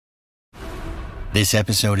This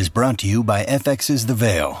episode is brought to you by FX's The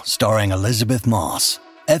Veil, starring Elizabeth Moss.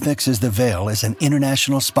 FX's The Veil is an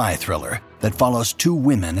international spy thriller that follows two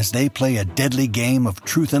women as they play a deadly game of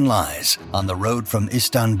truth and lies on the road from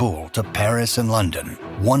Istanbul to Paris and London.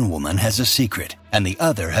 One woman has a secret, and the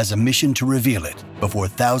other has a mission to reveal it before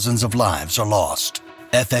thousands of lives are lost.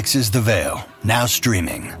 FX's The Veil, now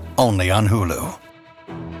streaming, only on Hulu.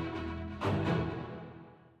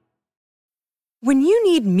 When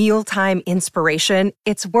you need mealtime inspiration,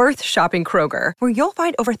 it's worth shopping Kroger, where you'll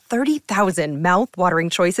find over 30,000 mouth-watering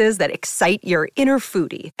choices that excite your inner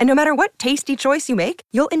foodie. And no matter what tasty choice you make,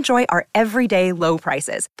 you'll enjoy our everyday low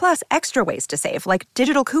prices, plus extra ways to save, like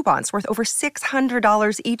digital coupons worth over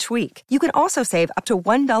 $600 each week. You can also save up to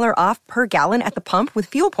 $1 off per gallon at the pump with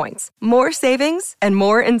fuel points. More savings and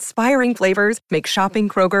more inspiring flavors make shopping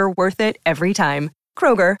Kroger worth it every time.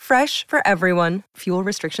 Kroger, fresh for everyone. Fuel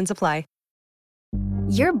restrictions apply.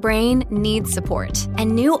 Your brain needs support,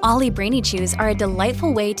 and new Ollie Brainy Chews are a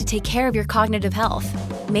delightful way to take care of your cognitive health.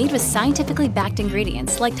 Made with scientifically backed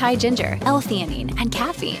ingredients like Thai ginger, L-theanine, and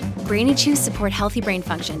caffeine, Brainy Chews support healthy brain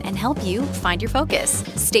function and help you find your focus,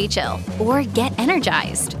 stay chill, or get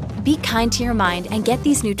energized. Be kind to your mind and get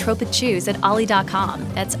these nootropic chews at ollie.com.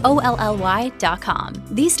 That's OLLY.com.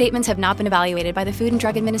 These statements have not been evaluated by the Food and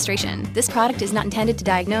Drug Administration. This product is not intended to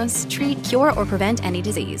diagnose, treat, cure, or prevent any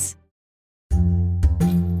disease.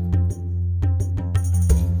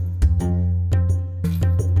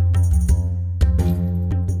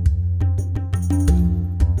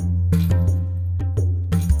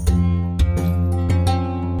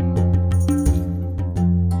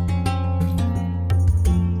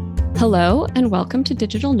 Hello, and welcome to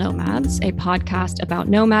Digital Nomads, a podcast about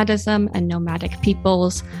nomadism and nomadic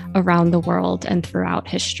peoples around the world and throughout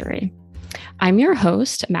history. I'm your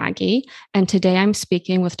host, Maggie, and today I'm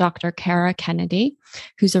speaking with Dr. Kara Kennedy,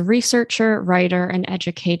 who's a researcher, writer, and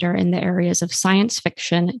educator in the areas of science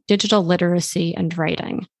fiction, digital literacy, and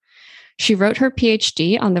writing. She wrote her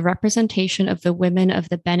PhD on the representation of the women of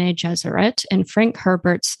the Bene Gesserit in Frank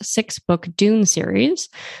Herbert's 6-book Dune series,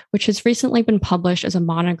 which has recently been published as a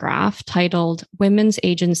monograph titled Women's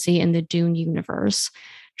Agency in the Dune Universe,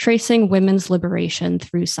 Tracing Women's Liberation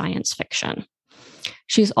Through Science Fiction.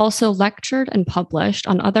 She's also lectured and published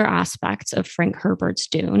on other aspects of Frank Herbert's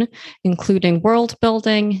Dune, including world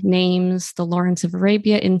building, names, the Lawrence of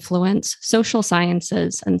Arabia influence, social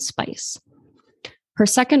sciences, and spice. Her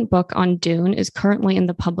second book on Dune is currently in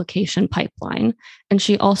the publication pipeline, and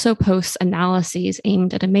she also posts analyses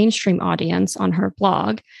aimed at a mainstream audience on her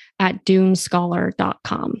blog at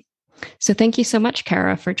dunescholar.com. So thank you so much,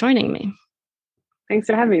 Kara, for joining me. Thanks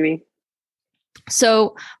for having me.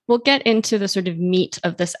 So we'll get into the sort of meat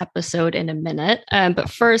of this episode in a minute, but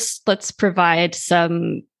first let's provide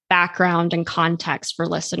some background and context for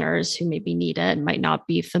listeners who maybe need it and might not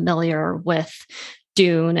be familiar with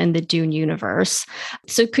Dune and the Dune universe.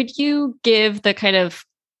 So could you give the kind of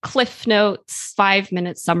Cliff Notes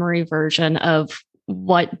 5-minute summary version of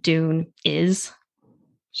what Dune is?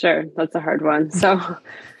 Sure, that's a hard one.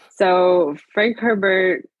 So Frank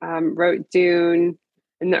Herbert wrote Dune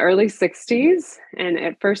in the early 60s, and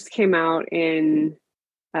it first came out in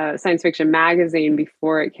Science Fiction Magazine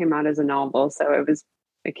before it came out as a novel. So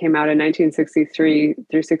it came out in 1963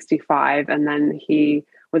 through 65, and then he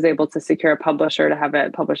was able to secure a publisher to have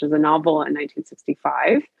it published as a novel in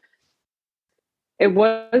 1965. It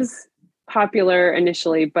was popular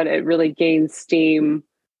initially, but it really gained steam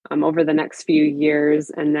over the next few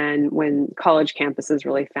years. And then when college campuses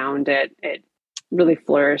really found it, it really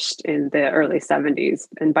flourished in the early 70s.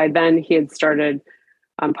 And by then he had started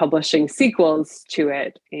publishing sequels to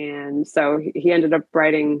it. And so he ended up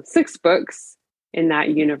writing 6 books in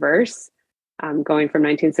that universe, going from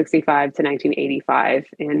 1965 to 1985,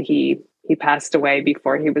 and he passed away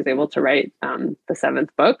before he was able to write the 7th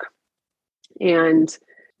book. And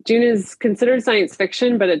Dune is considered science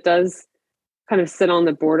fiction, but it does kind of sit on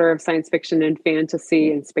the border of science fiction and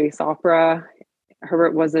fantasy and space opera.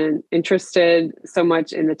 Herbert wasn't interested so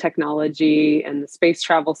much in the technology and the space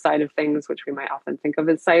travel side of things, which we might often think of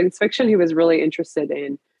as science fiction. He was really interested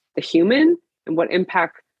in the human and what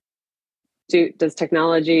impact does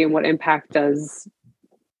technology and what impact does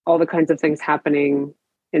all the kinds of things happening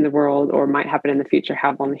in the world or might happen in the future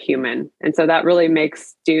have on the human. And so that really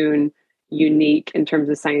makes Dune unique in terms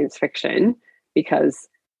of science fiction, because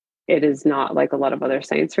it is not like a lot of other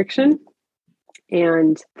science fiction.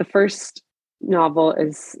 And the first novel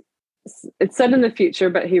it's set in the future,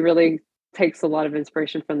 but he really takes a lot of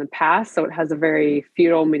inspiration from the past. So it has a very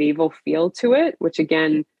feudal medieval feel to it, which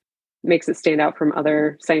again makes it stand out from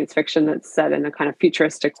other science fiction that's set in a kind of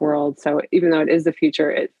futuristic world. So even though it is the future,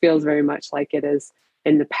 it feels very much like it is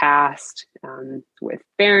in the past, with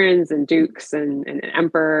barons and dukes and an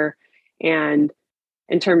emperor. And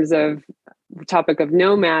in terms of the topic of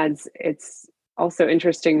nomads, it's also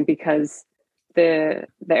interesting because the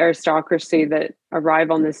aristocracy that arrive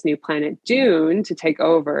on this new planet Dune to take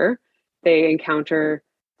over, they encounter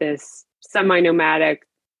this semi-nomadic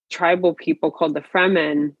tribal people called the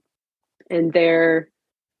Fremen, and they're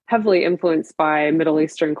heavily influenced by Middle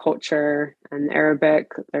Eastern culture and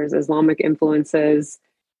Arabic. There's Islamic influences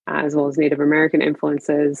as well as Native American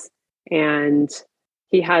influences. And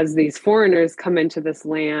he has these foreigners come into this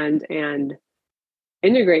land and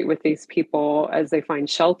integrate with these people as they find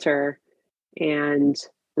shelter, and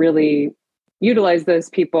really utilize those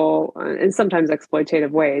people in sometimes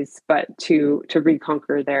exploitative ways, but to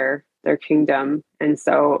reconquer their kingdom. And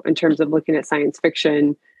so in terms of looking at science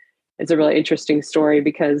fiction, it's a really interesting story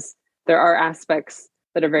because there are aspects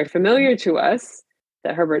that are very familiar to us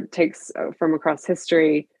that Herbert takes from across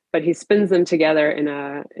history, but he spins them together in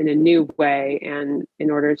a new way, and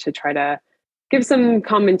in order to try to give some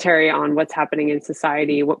commentary on what's happening in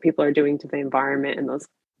society, what people are doing to the environment, and those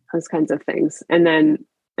kinds of things. And then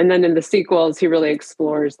in the sequels, he really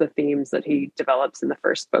explores the themes that he develops in the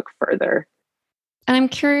first book further. And I'm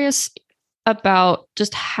curious about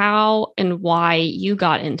just how and why you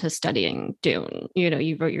got into studying Dune.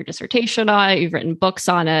 You wrote your dissertation on it, you've written books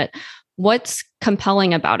on it. What's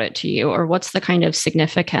compelling about it to you, or what's the kind of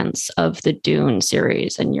significance of the Dune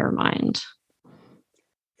series in your mind?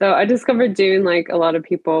 So I discovered Dune, like a lot of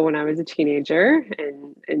people, when I was a teenager,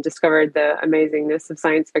 and discovered the amazingness of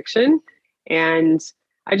science fiction. And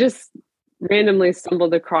I just randomly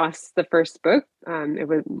stumbled across the first book.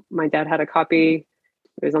 My dad had a copy.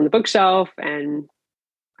 It was on the bookshelf, and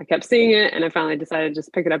I kept seeing it, and I finally decided to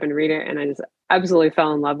just pick it up and read it. And I just absolutely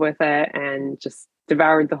fell in love with it and just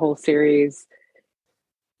devoured the whole series.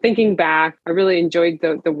 Thinking back, I really enjoyed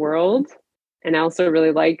the world, and I also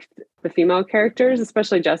really liked the female characters,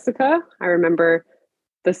 especially Jessica. I remember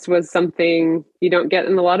this was something you don't get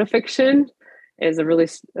in a lot of fiction, is a really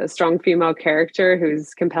strong female character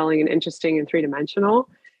who's compelling and interesting and three-dimensional.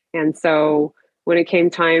 And so when it came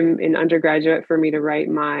time in undergraduate for me to write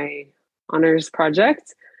my honors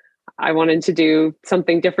project, I wanted to do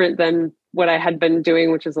something different than what I had been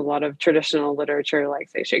doing, which is a lot of traditional literature, like,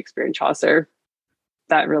 say, Shakespeare and Chaucer.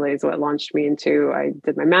 That really is what launched me into. I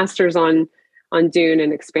did my master's on Dune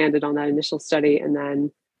and expanded on that initial study. And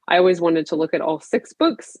then I always wanted to look at all 6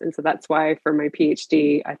 books. And so that's why for my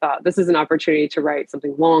PhD, I thought this is an opportunity to write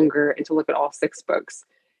something longer and to look at all 6 books.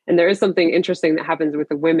 And there is something interesting that happens with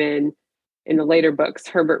the women in the later books.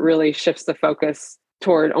 Herbert really shifts the focus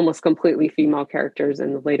toward almost completely female characters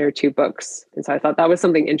in the later 2 books. And so I thought that was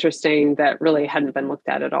something interesting that really hadn't been looked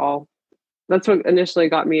at all. That's what initially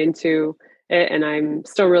got me into it. And I'm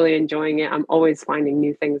still really enjoying it. I'm always finding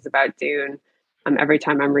new things about Dune. Every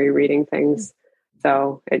time I'm rereading things.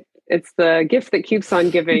 So it's the gift that keeps on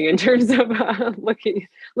giving in terms of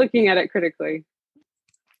looking at it critically.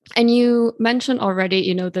 And you mentioned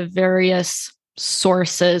already, the various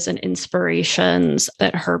sources and inspirations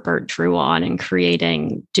that Herbert drew on in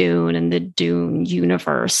creating Dune and the Dune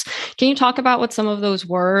universe. Can you talk about what some of those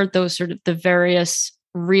were, those sort of the various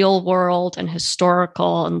real world and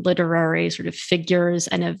historical and literary sort of figures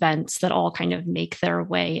and events that all kind of make their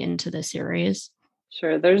way into the series?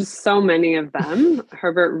 Sure. There's so many of them.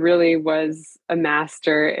 Herbert really was a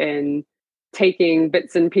master in taking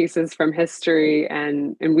bits and pieces from history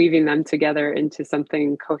and weaving them together into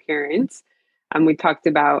something coherent. We talked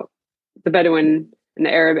about the Bedouin and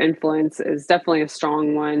the Arab influence is definitely a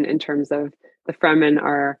strong one in terms of the Fremen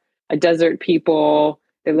are a desert people.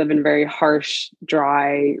 They live in very harsh,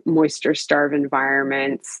 dry, moisture-starved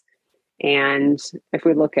environments. And if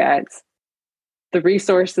we look at the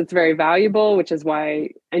resource that's very valuable, which is why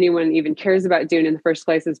anyone even cares about Dune in the first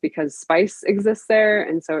place, is because spice exists there.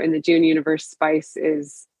 And so in the Dune universe, spice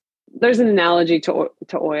there's an analogy to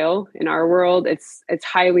oil in our world. It's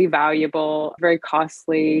highly valuable, very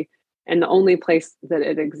costly, and the only place that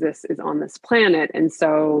it exists is on this planet. And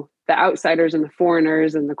so the outsiders and the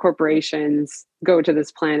foreigners and the corporations go to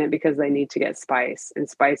this planet because they need to get spice. And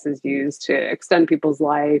spice is used to extend people's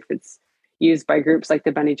life. It's used by groups like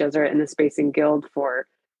the Bene Gesserit and the Spacing Guild for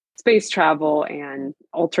space travel and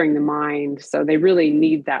altering the mind. So they really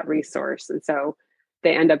need that resource. And so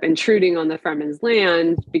they end up intruding on the Fremen's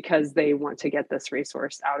land because they want to get this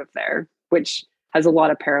resource out of there, which has a lot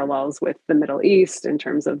of parallels with the Middle East in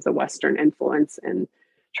terms of the Western influence and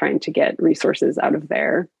trying to get resources out of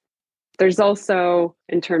there. There's also,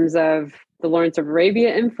 in terms of the Lawrence of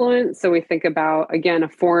Arabia influence. So we think about, again, a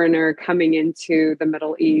foreigner coming into the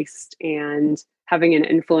Middle East and having an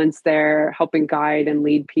influence there, helping guide and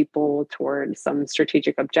lead people toward some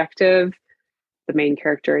strategic objective. The main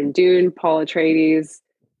character in Dune, Paul Atreides,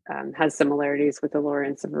 has similarities with the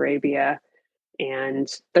Lawrence of Arabia.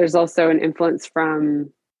 And there's also an influence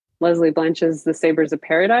from Leslie Blanch's The Sabers of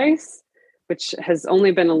Paradise, which has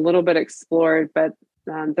only been a little bit explored, but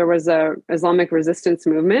there was a Islamic resistance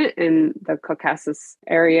movement in the Caucasus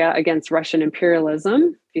area against Russian imperialism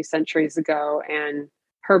a few centuries ago. And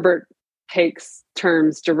Herbert takes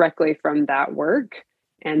terms directly from that work.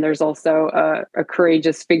 And there's also a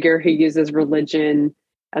courageous figure who uses religion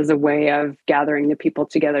as a way of gathering the people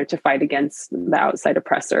together to fight against the outside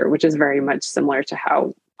oppressor, which is very much similar to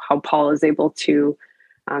how Paul is able to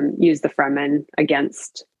use the Fremen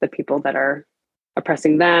against the people that are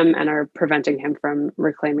oppressing them and are preventing him from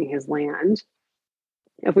reclaiming his land.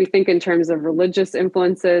 If we think in terms of religious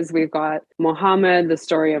influences, we've got Muhammad, the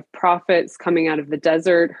story of prophets coming out of the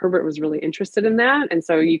desert. Herbert was really interested in that. And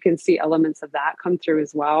so you can see elements of that come through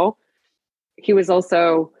as well. He was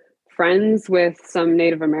also friends with some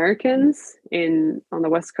Native Americans on the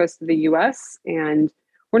west coast of the US. And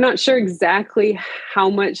we're not sure exactly how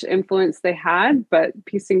much influence they had, but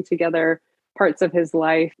piecing together parts of his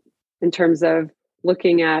life in terms of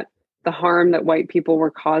looking at the harm that white people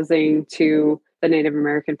were causing to the Native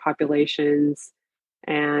American populations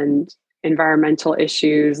and environmental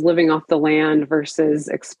issues, living off the land versus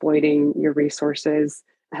exploiting your resources,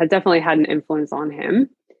 had definitely had an influence on him.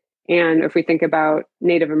 And if we think about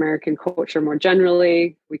Native American culture more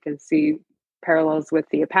generally, we can see parallels with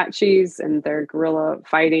the Apaches and their guerrilla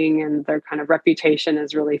fighting and their kind of reputation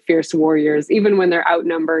as really fierce warriors, even when they're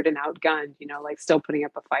outnumbered and outgunned, like still putting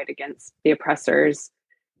up a fight against the oppressors.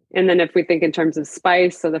 And then if we think in terms of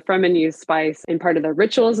spice, so the Fremen use spice in part of their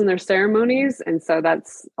rituals and their ceremonies. And so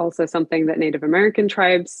that's also something that Native American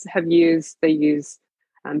tribes have used. They use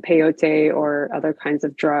peyote or other kinds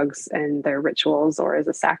of drugs in their rituals or as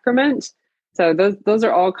a sacrament. So those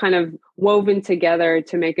are all kind of woven together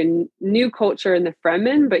to make a new culture in the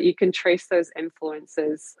Fremen, but you can trace those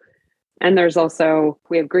influences. And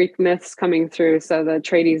we have Greek myths coming through. So the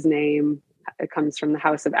Atreides name, it comes from the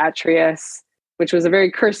house of Atreus, which was a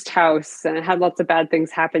very cursed house and it had lots of bad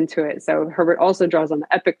things happen to it. So Herbert also draws on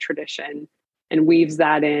the epic tradition and weaves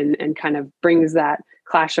that in and kind of brings that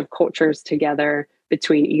clash of cultures together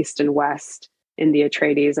between East and West in the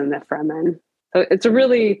Atreides and the Fremen. So it's a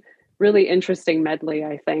really, really interesting medley,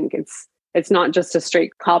 I think. It's not just a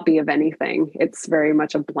straight copy of anything. It's very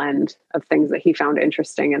much a blend of things that he found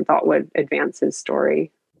interesting and thought would advance his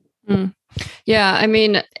story. Yeah, I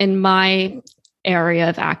mean, in my area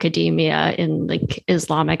of academia in like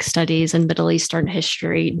Islamic studies and Middle Eastern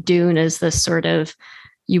history, Dune is this sort of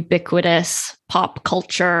ubiquitous pop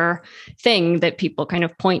culture thing that people kind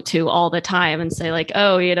of point to all the time and say like,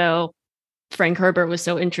 oh, Frank Herbert was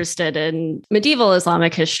so interested in medieval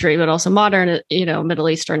Islamic history, but also modern, Middle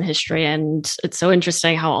Eastern history. And it's so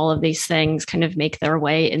interesting how all of these things kind of make their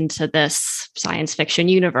way into this science fiction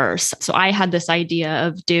universe. So I had this idea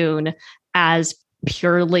of Dune as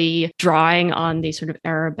purely drawing on these sort of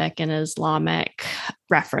Arabic and Islamic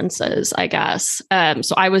references, I guess.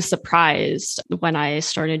 So I was surprised when I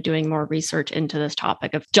started doing more research into this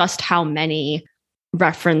topic of just how many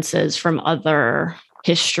references from other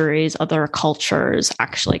histories, other cultures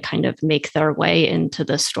actually kind of make their way into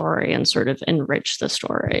the story and sort of enrich the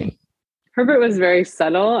story. Herbert was very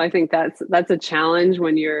subtle. I think that's a challenge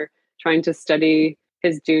when you're trying to study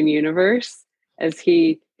his Dune universe, as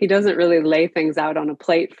he doesn't really lay things out on a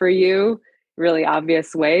plate for you, really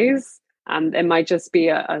obvious ways. It might just be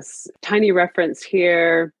a tiny reference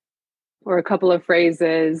here or a couple of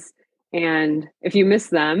phrases. And if you miss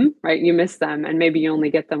them, right, you miss them. And maybe you only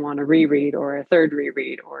get them on a reread or a third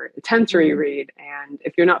reread or a 10th reread. And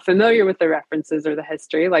if you're not familiar with the references or the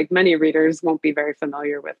history, like many readers won't be very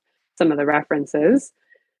familiar with some of the references.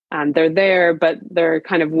 They're there, but they're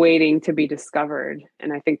kind of waiting to be discovered.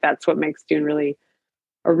 And I think that's what makes Dune really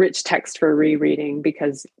a rich text for rereading,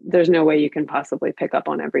 because there's no way you can possibly pick up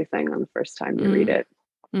on everything on the first time you read it.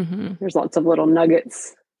 Mm-hmm. There's lots of little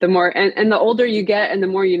nuggets. The more and the older you get and the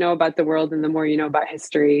more you know about the world and the more you know about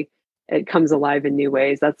history, it comes alive in new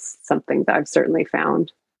ways. That's something that I've certainly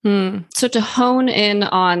found. So to hone in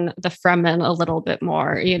on the Fremen a little bit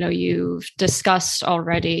more, you've discussed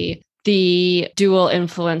already the dual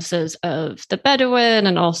influences of the Bedouin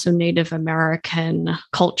and also Native American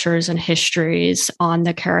cultures and histories on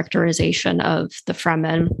the characterization of the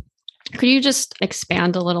Fremen. Could you just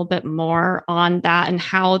expand a little bit more on that and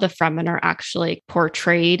how the Fremen are actually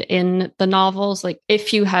portrayed in the novels? Like,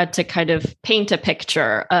 if you had to kind of paint a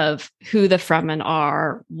picture of who the Fremen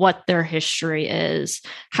are, what their history is,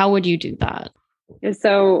 how would you do that? Yeah,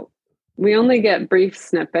 so we only get brief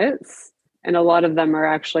snippets, and a lot of them are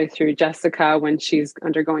actually through Jessica when she's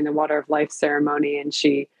undergoing the Water of Life ceremony, and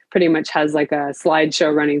she pretty much has like a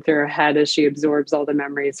slideshow running through her head as she absorbs all the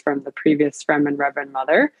memories from the previous Fremen Reverend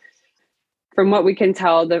Mother. From what we can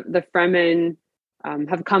tell, the Fremen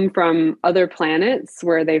have come from other planets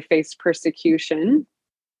where they faced persecution.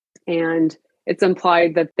 And it's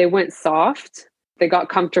implied that they went soft, they got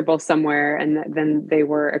comfortable somewhere, and then they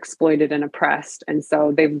were exploited and oppressed. And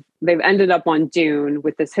so they've ended up on Dune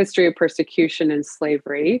with this history of persecution and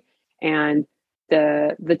slavery. And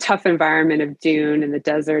the tough environment of Dune and the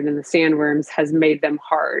desert and the sandworms has made them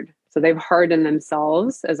hard. So they've hardened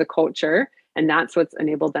themselves as a culture, and that's what's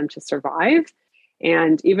enabled them to survive.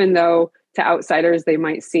 And even though to outsiders they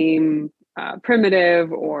might seem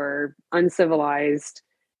primitive or uncivilized,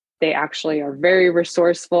 they actually are very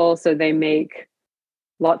resourceful. So they make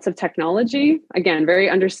lots of technology. Again, very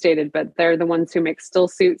understated, but they're the ones who make still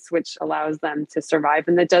suits, which allows them to survive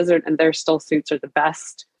in the desert. And their still suits are the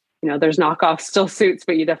best. You know, there's knockoff still suits,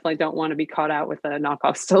 but you definitely don't want to be caught out with a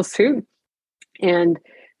knockoff still suit. And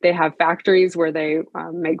they have factories where they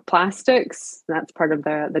make plastics. That's part of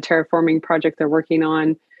the terraforming project they're working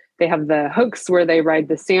on. They have the hooks where they ride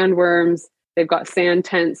the sandworms. They've got sand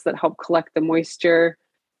tents that help collect the moisture.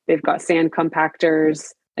 They've got sand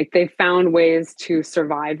compactors. Like, they've found ways to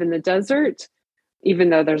survive in the desert, even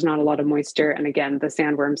though there's not a lot of moisture. And again, the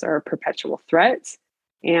sandworms are a perpetual threat.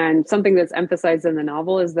 And something that's emphasized in the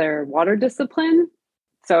novel is their water discipline.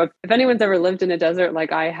 So if anyone's ever lived in a desert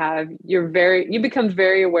like I have, you become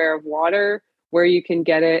very aware of water, where you can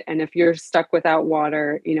get it. And if you're stuck without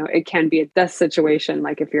water, you know, it can be a death situation.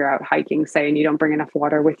 Like if you're out hiking, say, and you don't bring enough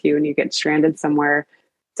water with you and you get stranded somewhere.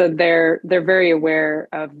 So they're very aware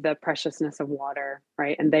of the preciousness of water,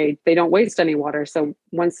 right? And they don't waste any water. So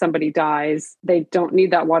once somebody dies, they don't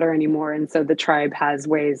need that water anymore. And so the tribe has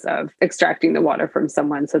ways of extracting the water from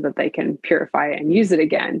someone so that they can purify it and use it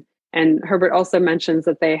again. And Herbert also mentions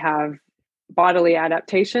that they have bodily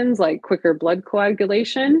adaptations like quicker blood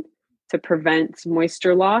coagulation to prevent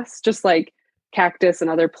moisture loss, just like cactus and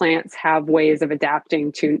other plants have ways of adapting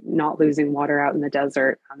to not losing water out in the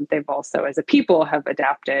desert. They've also, as a people, have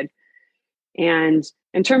adapted. And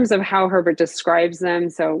in terms of how Herbert describes them,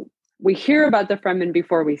 so we hear about the Fremen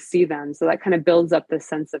before we see them. So that kind of builds up this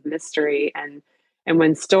sense of mystery. And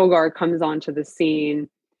when Stilgar comes onto the scene,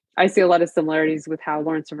 I see a lot of similarities with how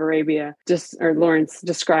Lawrence of Arabia Lawrence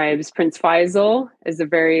describes Prince Faisal as a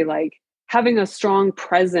very having a strong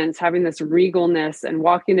presence, having this regalness and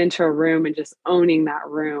walking into a room and just owning that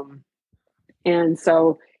room. And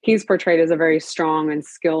so he's portrayed as a very strong and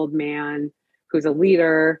skilled man who's a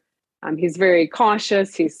leader. He's very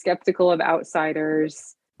cautious. He's skeptical of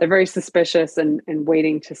outsiders. They're very suspicious and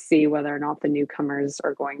waiting to see whether or not the newcomers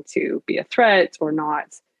are going to be a threat or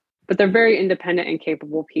not. But they're very independent and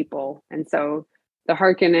capable people. And so the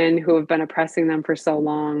Harkonnen, who have been oppressing them for so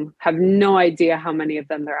long, have no idea how many of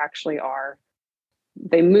them there actually are.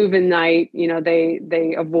 They move in night, you know,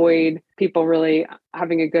 they avoid people really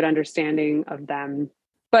having a good understanding of them.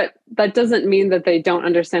 But that doesn't mean that they don't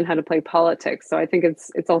understand how to play politics. So I think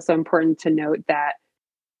it's also important to note that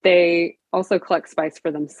they also collect spice for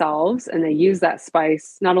themselves, and they use that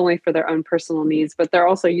spice not only for their own personal needs, but they're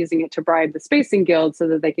also using it to bribe the Spacing Guild so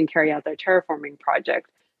that they can carry out their terraforming project.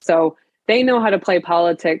 So they know how to play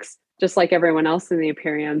politics just like everyone else in the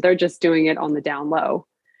Imperium. They're just doing it on the down low.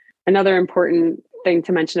 Another important thing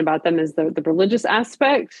to mention about them is the religious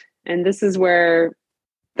aspect. And this is where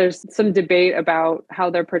there's some debate about how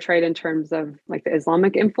they're portrayed in terms of like the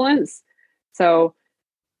Islamic influence. So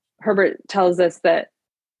Herbert tells us that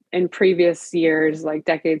in previous years, like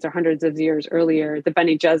decades or hundreds of years earlier, the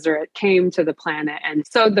Bene Gesserit came to the planet and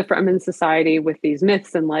sowed the Fremen society with these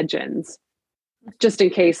myths and legends, just in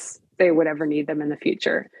case they would ever need them in the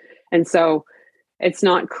future. And so it's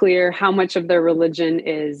not clear how much of their religion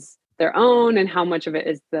is their own and how much of it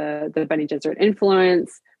is the Bene Gesserit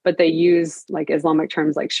influence, but they use like Islamic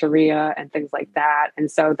terms like Sharia and things like that.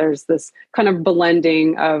 And so there's this kind of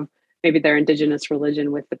blending of maybe their indigenous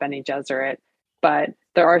religion with the Bene Gesserit. But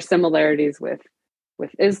there are similarities with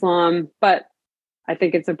Islam. But I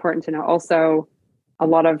think it's important to know also a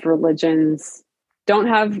lot of religions don't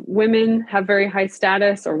have women have very high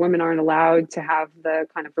status, or women aren't allowed to have the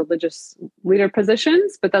kind of religious leader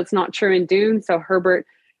positions. But that's not true in Dune. So Herbert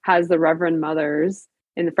has the Reverend Mothers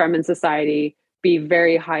in the Fremen society be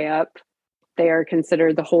very high up They are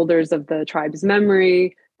considered the holders of the tribe's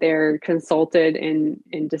memory. They're consulted in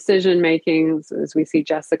decision making, as we see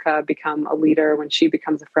Jessica become a leader when she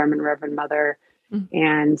becomes a Fremen Reverend Mother.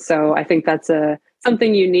 And so I think that's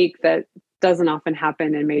something unique that doesn't often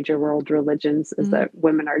happen in major world religions, is that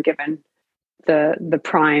women are given the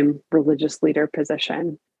prime religious leader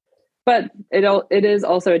position. But it is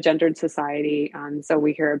also a gendered society. So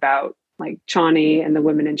we hear about like Chani and the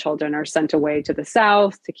women and children are sent away to the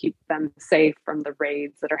south to keep them safe from the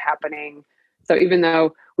raids that are happening. So even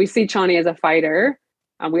though we see Chani as a fighter,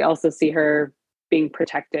 we also see her being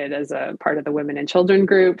protected as a part of the women and children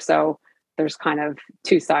group. So there's kind of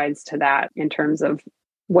two sides to that in terms of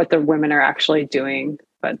what the women are actually doing.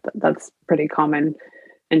 But that's pretty common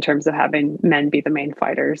in terms of having men be the main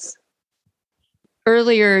fighters.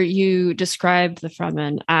 Earlier, you described the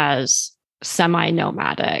Fremen as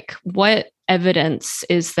semi-nomadic. What evidence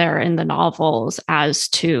is there in the novels as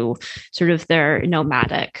to sort of their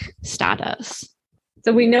nomadic status?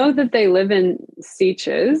 So we know that they live in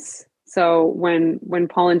sieches. So when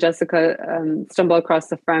Paul and Jessica stumble across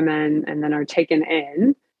the Fremen and then are taken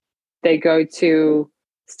in, they go to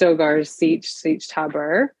Stilgar's Siege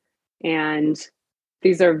Tabor, and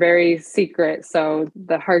these are very secret. So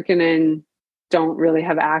the Harkonnen don't really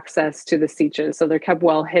have access to the sieches. So they're kept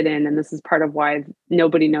well hidden. And this is part of why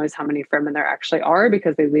nobody knows how many Fremen there actually are,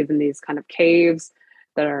 because they live in these kind of caves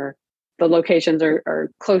the locations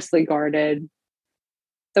are closely guarded.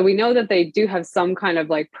 So we know that they do have some kind of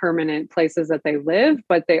like permanent places that they live,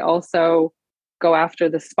 but they also go after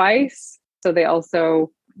the spice. So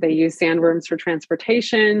they use sandworms for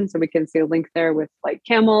transportation. So we can see a link there with like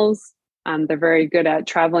camels. They're very good at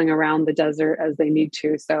traveling around the desert as they need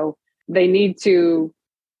to. So they need to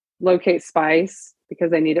locate spice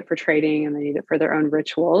because they need it for trading and they need it for their own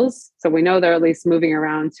rituals. So we know they're at least moving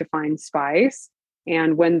around to find spice.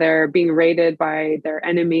 And when they're being raided by their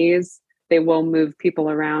enemies, they will move people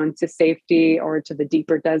around to safety or to the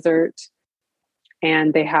deeper desert.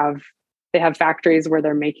 And they have factories where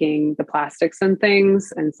they're making the plastics and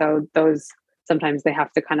things. And so those, sometimes they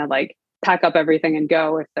have to kind of like pack up everything and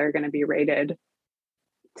go if they're going to be raided.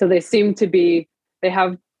 So they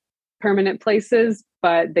have permanent places,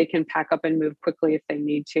 but they can pack up and move quickly if they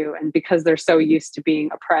need to. And because they're so used to being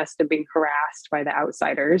oppressed and being harassed by the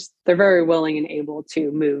outsiders, they're very willing and able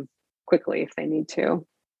to move quickly if they need to.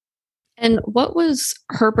 And what was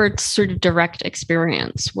Herbert's sort of direct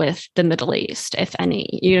experience with the Middle East, if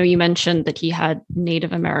any? You mentioned that he had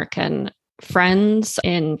Native American friends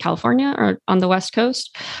in California or on the West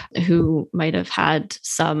Coast who might have had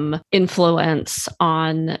some influence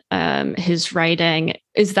on his writing.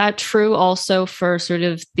 Is that true also for sort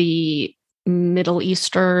of the Middle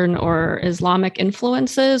Eastern or Islamic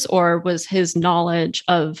influences, or was his knowledge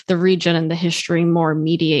of the region and the history more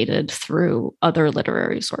mediated through other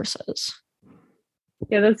literary sources?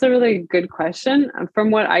 Yeah, that's a really good question. From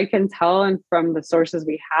what I can tell and from the sources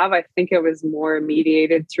we have, I think it was more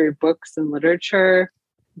mediated through books and literature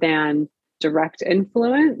than direct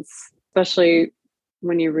influence, especially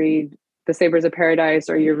when you read The Sabers of Paradise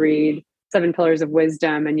or you read Seven Pillars of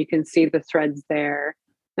Wisdom, and you can see the threads there.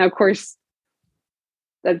 Now, of course,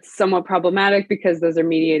 that's somewhat problematic because those are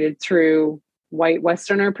mediated through white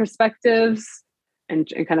Westerner perspectives and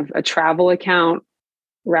kind of a travel account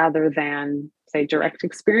rather than, say, direct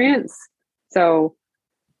experience. So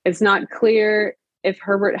it's not clear if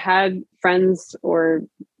Herbert had friends or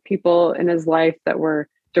people in his life that were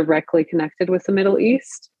directly connected with the Middle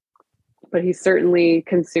East, but he certainly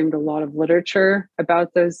consumed a lot of literature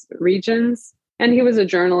about those regions. And he was a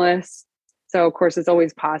journalist. So, of course, it's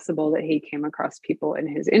always possible that he came across people in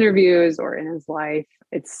his interviews or in his life.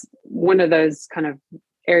 It's one of those kind of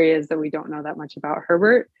areas that we don't know that much about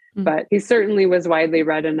Herbert, but he certainly was widely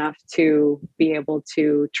read enough to be able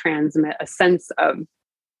to transmit a sense of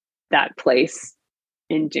that place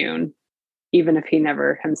in Dune, even if he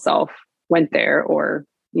never himself went there or,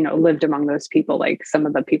 lived among those people, like some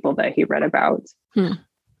of the people that he read about.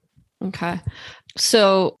 Okay.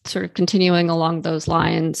 So sort of continuing along those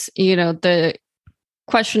lines, the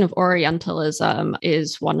question of Orientalism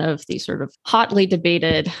is one of the sort of hotly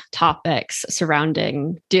debated topics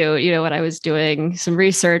surrounding Dune. When I was doing some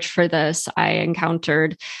research for this, I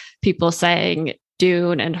encountered people saying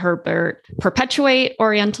Dune and Herbert perpetuate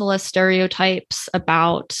Orientalist stereotypes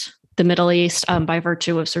about the Middle East by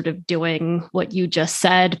virtue of sort of doing what you just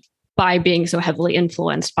said, by being so heavily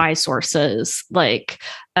influenced by sources like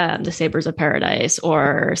The Sabers of Paradise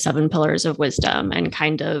or Seven Pillars of Wisdom, and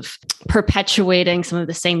kind of perpetuating some of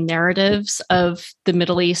the same narratives of the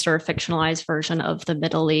Middle East or a fictionalized version of the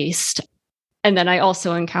Middle East. And then I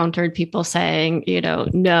also encountered people saying,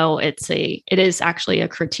 no, it is actually a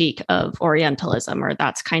critique of Orientalism, or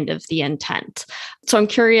that's kind of the intent. So I'm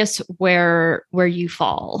curious where you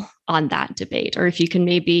fall on that debate, or if you can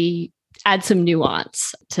maybe add some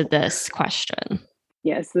nuance to this question.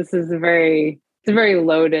 Yes, this is a very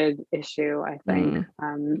loaded issue, I think,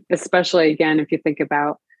 especially, again, if you think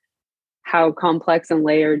about how complex and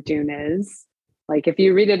layered Dune is. Like, if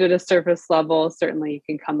you read it at a surface level, certainly you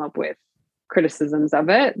can come up with criticisms of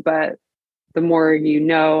it, but the more you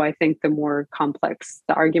know, I think the more complex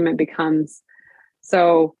the argument becomes.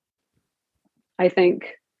 So I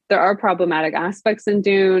think there are problematic aspects in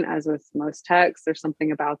Dune, as with most texts. There's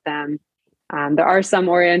something about them. There are some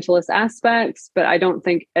Orientalist aspects, but I don't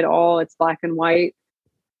think at all it's black and white.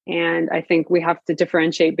 And I think we have to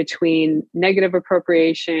differentiate between negative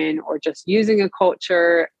appropriation or just using a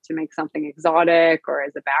culture to make something exotic or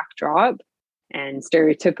as a backdrop and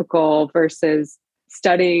stereotypical, versus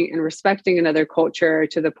studying and respecting another culture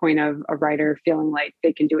to the point of a writer feeling like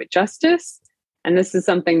they can do it justice. And this is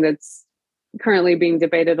something that's currently being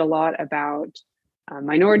debated a lot about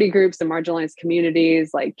minority groups and marginalized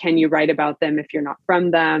communities. Like, can you write about them if you're not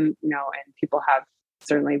from them? And people have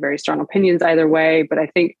certainly very strong opinions either way. But I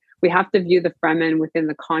think we have to view the Fremen within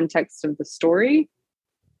the context of the story.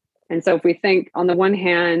 And so if we think, on the one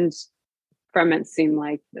hand, Fremen seem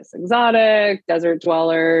like this exotic desert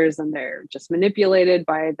dwellers, and they're just manipulated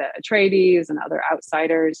by the Atreides and other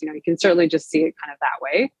outsiders. You can certainly just see it kind of that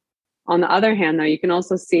way. On the other hand, though, you can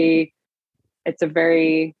also see it's a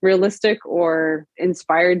very realistic or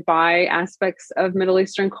inspired by aspects of Middle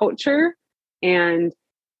Eastern culture. And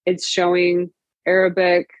it's showing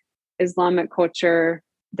Arabic, Islamic culture,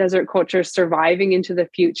 desert culture surviving into the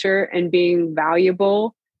future and being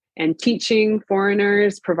valuable, and teaching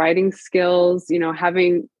foreigners, providing skills,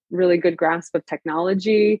 having really good grasp of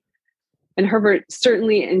technology. And Herbert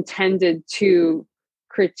certainly intended to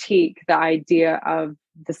critique the idea of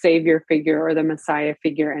the savior figure or the Messiah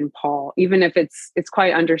figure in Paul, even if it's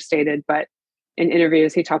quite understated. But in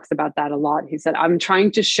interviews, he talks about that a lot. He said, I'm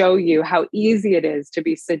trying to show you how easy it is to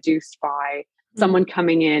be seduced by someone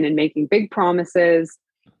coming in and making big promises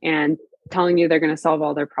and telling you they're going to solve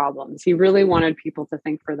all their problems. He really wanted people to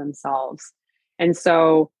think for themselves. And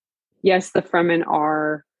so, yes, the Fremen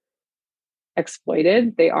are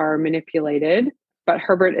exploited, they are manipulated, but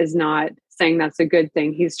Herbert is not saying that's a good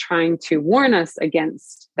thing. He's trying to warn us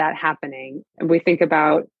against that happening. And we think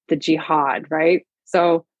about the jihad, right?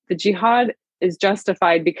 So the jihad is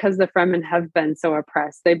justified because the Fremen have been so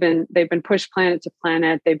oppressed. They've been pushed planet to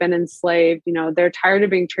planet. They've been enslaved. They're tired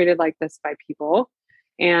of being treated like this by people.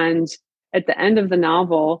 And at the end of the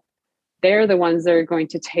novel, they're the ones that are going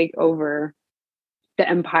to take over the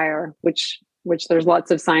empire, which there's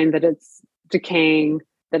lots of sign that it's decaying,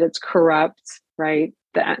 that it's corrupt, right?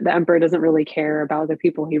 The emperor doesn't really care about the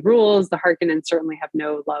people he rules. The Harkonnens certainly have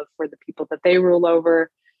no love for the people that they rule over.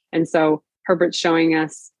 And so Herbert's showing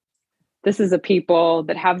us this is a people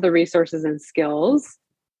that have the resources and skills.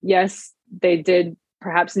 Yes, they did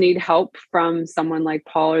perhaps need help from someone like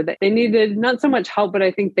Paul, or that they needed not so much help, but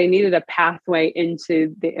I think they needed a pathway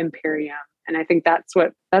into the Imperium. And I think that's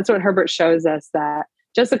what Herbert shows us, that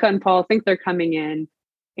Jessica and Paul think they're coming in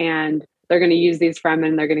and they're going to use these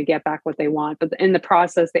Fremen, they're going to get back what they want. But in the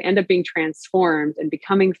process, they end up being transformed and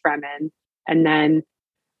becoming Fremen, and then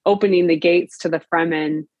opening the gates to the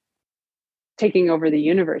Fremen taking over the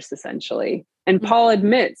universe, essentially. And Paul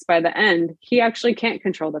admits by the end, he actually can't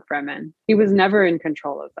control the Fremen. He was never in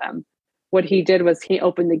control of them. What he did was he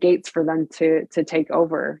opened the gates for them to take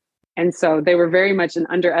over. And so they were very much an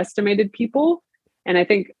underestimated people. And I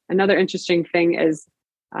think another interesting thing is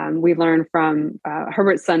we learn from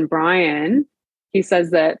Herbert's son, Brian. He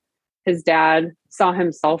says that his dad saw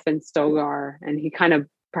himself in Stogar, and he kind of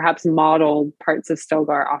perhaps modeled parts of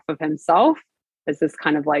Stogar off of himself as this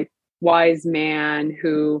kind of like wise man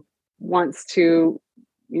who wants to,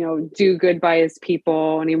 do good by his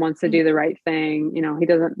people, and he wants to do the right thing. He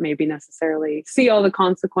doesn't maybe necessarily see all the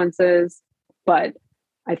consequences, but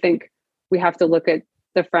I think we have to look at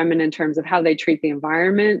the Fremen in terms of how they treat the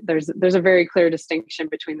environment. There's a very clear distinction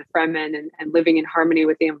between the Fremen and living in harmony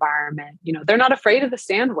with the environment. They're not afraid of the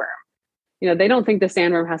sandworm. They don't think the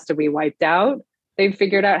sandworm has to be wiped out. They've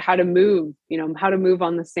figured out how to move, how to move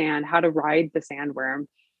on the sand, how to ride the sandworm.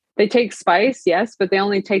 They take spice, yes, but they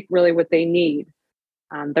only take really what they need.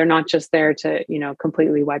 They're not just there to,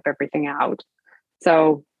 completely wipe everything out.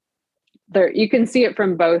 So you can see it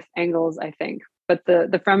from both angles, I think. But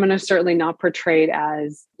the Fremen are certainly not portrayed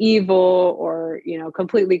as evil or,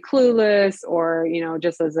 completely clueless or,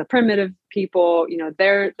 just as a primitive people.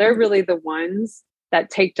 They're really the ones that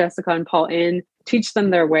take Jessica and Paul in, teach them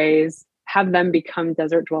their ways, have them become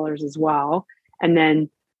desert dwellers as well, and then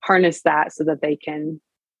harness that so that they can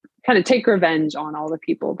kind of take revenge on all the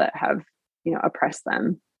people that have, oppressed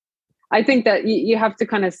them. I think that you have to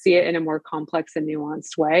kind of see it in a more complex and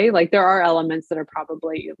nuanced way. Like there are elements that are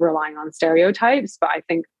probably relying on stereotypes, but I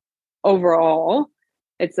think overall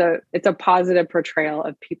it's a positive portrayal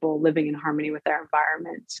of people living in harmony with their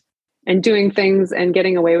environment and doing things and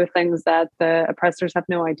getting away with things that the oppressors have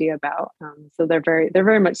no idea about. So they're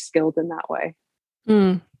very much skilled in that way.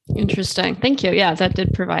 Interesting. Thank you. Yeah, that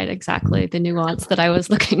did provide exactly the nuance that I was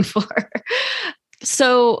looking for.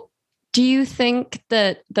 So do you think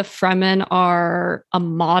that the Fremen are a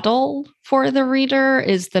model for the reader?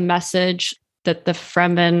 Is the message that the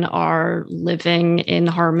Fremen are living in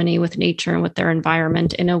harmony with nature and with their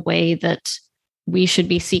environment in a way that we should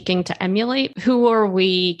be seeking to emulate? Who are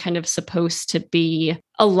we kind of supposed to be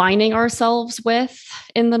aligning ourselves with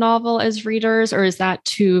in the novel as readers? Or is that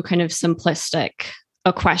too kind of simplistic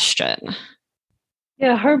a question?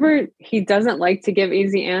 Yeah, Herbert, he doesn't like to give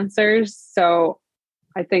easy answers. So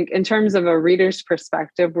I think in terms of a reader's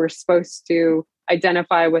perspective, we're supposed to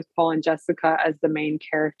identify with Paul and Jessica as the main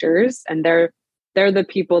characters. And they're the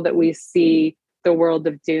people that we see the world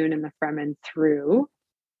of Dune and the Fremen through.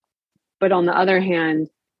 But on the other hand,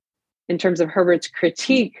 in terms of Herbert's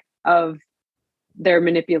critique of their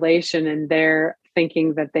manipulation and their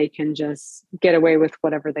thinking that they can just get away with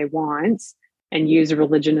whatever they want and use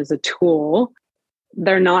religion as a tool,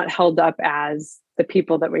 they're not held up as the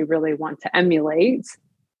people that we really want to emulate.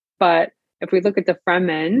 But if we look at the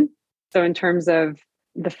Fremen, so in terms of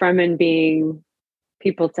the Fremen being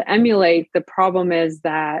people to emulate, the problem is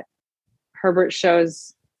that Herbert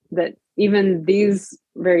shows that even these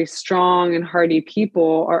very strong and hardy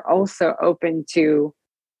people are also open to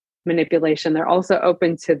manipulation. They're also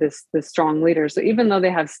open to this strong leader. So even though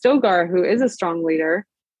they have Stilgar, who is a strong leader,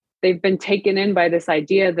 they've been taken in by this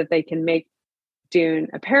idea that they can make Dune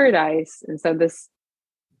a paradise. And so this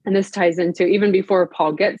ties into, even before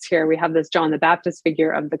Paul gets here, we have this John the Baptist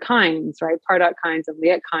figure of the Kynes, right? Pardot Kynes and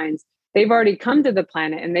Liet Kynes. They've already come to the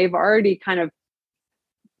planet and they've already kind of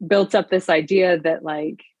built up this idea that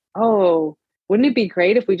like, oh, wouldn't it be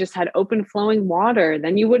great if we just had open flowing water?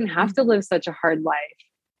 Then you wouldn't have to live such a hard life.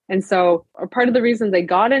 And so part of the reason they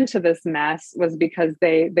got into this mess was because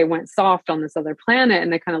they went soft on this other planet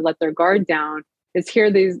and they kind of let their guard down. Is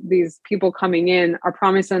here these people coming in are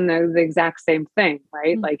promising the exact same thing,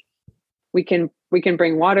 right? Mm-hmm. Like we can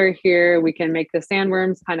bring water here, we can make the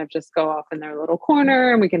sandworms kind of just go off in their little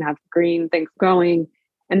corner and we can have green things going,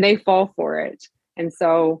 and they fall for it. And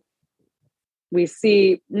so we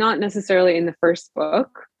see, not necessarily in the first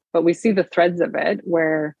book, but we see the threads of it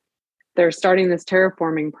where they're starting this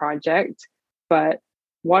terraforming project, but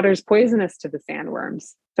water's poisonous to the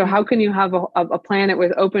sandworms. So how can you have a planet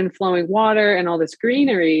with open flowing water and all this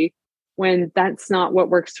greenery when that's not what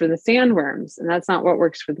works for the sandworms, and that's not what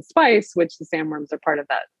works for the spice, which the sandworms are part of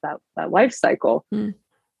that life cycle. Mm.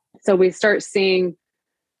 So we start seeing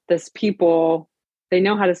this people, they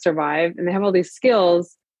know how to survive and they have all these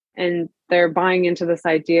skills, and they're buying into this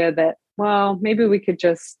idea that, well, maybe we could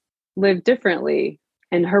just live differently.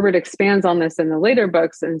 And Herbert expands on this in the later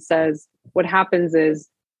books and says what happens is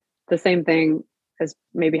the same thing as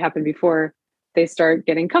maybe happened before. They start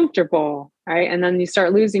getting comfortable, right? And then you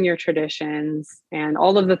start losing your traditions and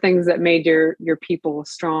all of the things that made your people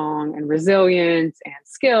strong and resilient and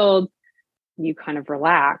skilled. You kind of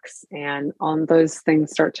relax, and all those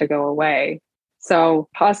things start to go away. So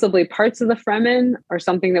possibly parts of the Fremen are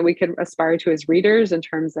something that we could aspire to as readers, in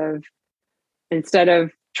terms of, instead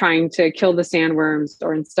of trying to kill the sandworms,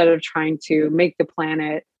 or instead of trying to make the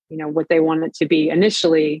planet, what they want it to be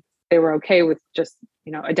initially, they were okay with just,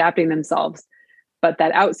 adapting themselves. But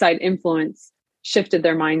that outside influence shifted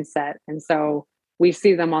their mindset. And so we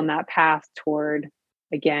see them on that path toward,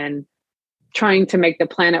 again, trying to make the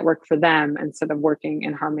planet work for them instead of working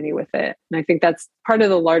in harmony with it. And I think that's part of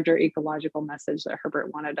the larger ecological message that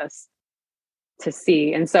Herbert wanted us to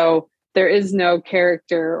see. And so there is no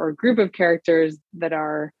character or group of characters that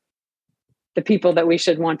are the people that we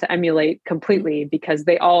should want to emulate completely, because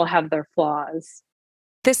they all have their flaws.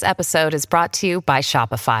 This episode is brought to you by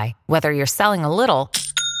Shopify. Whether you're selling a little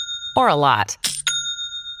or a lot,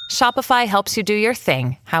 Shopify helps you do your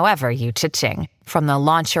thing, however you cha-ching. From the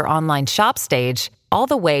launch your online shop stage, all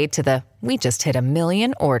the way to the we just hit 1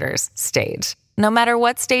 million orders stage. No matter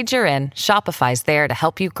what stage you're in, Shopify's there to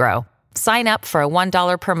help you grow. Sign up for a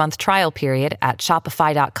 $1 per month trial period at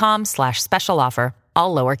shopify.com/special offer,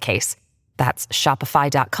 all lowercase. That's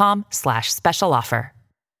shopify.com/special offer.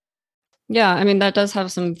 Yeah, I mean, that does have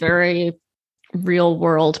some very real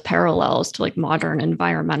world parallels to like modern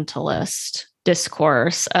environmentalist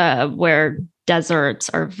discourse, where deserts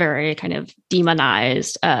are very kind of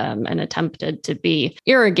demonized and attempted to be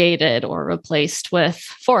irrigated or replaced with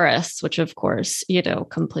forests, which of course,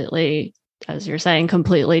 completely, as you're saying,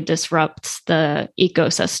 completely disrupts the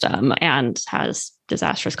ecosystem and has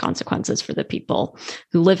disastrous consequences for the people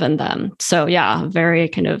who live in them. So yeah, very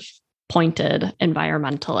kind of pointed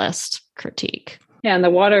environmentalist critique. Yeah, and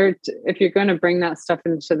the water, if you're going to bring that stuff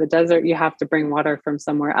into the desert, you have to bring water from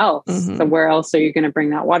somewhere else. Mm-hmm. So where else are you going to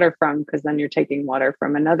bring that water from? Because then you're taking water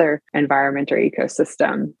from another environment or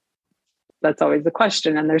ecosystem. That's always the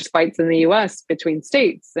question. And there's fights in the US between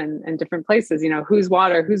states and different places, whose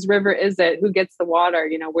water, whose river is it? Who gets the water?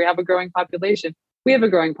 We have a growing population. We have a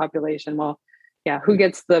growing population. Well, yeah, who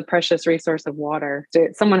gets the precious resource of water?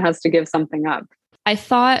 Someone has to give something up. I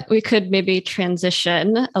thought we could maybe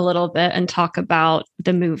transition a little bit and talk about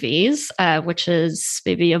the movies, which is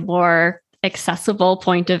maybe a more accessible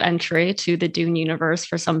point of entry to the Dune universe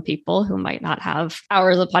for some people who might not have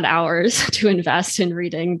hours upon hours to invest in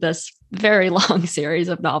reading this very long series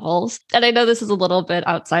of novels. And I know this is a little bit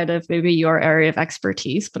outside of maybe your area of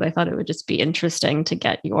expertise, but I thought it would just be interesting to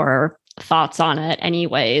get your thoughts on it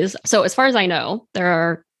anyways. So as far as I know, there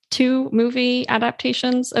are 2 movie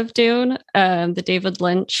adaptations of Dune, the David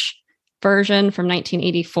Lynch version from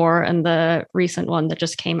 1984 and the recent one that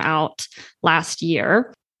just came out last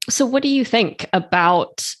year. So what do you think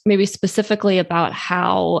about, maybe specifically about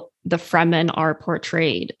how the Fremen are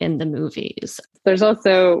portrayed in the movies? There's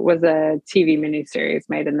also was a TV miniseries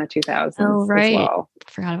made in the 2000s. Oh, right. As well.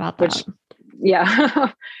 Forgot about that.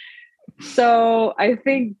 Yeah. So I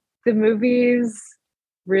think the movies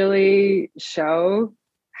really show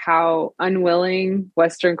how unwilling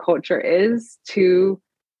Western culture is to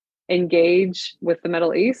engage with the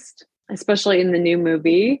Middle East, especially in the new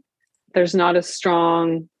movie. There's not a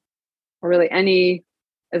strong or really any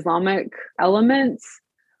Islamic elements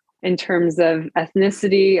in terms of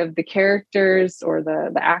ethnicity of the characters or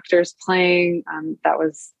the actors playing. That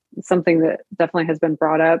was something that definitely has been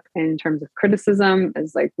brought up in terms of criticism,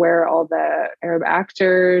 is like, where are all the Arab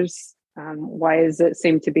actors? Why does it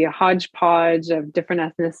seem to be a hodgepodge of different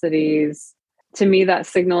ethnicities? To me, that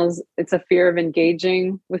signals it's a fear of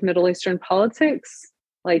engaging with Middle Eastern politics.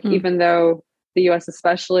 Like, even though the US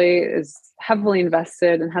especially is heavily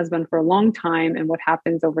invested and has been for a long time in what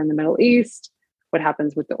happens over in the Middle East, what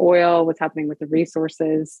happens with the oil, what's happening with the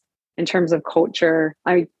resources in terms of culture.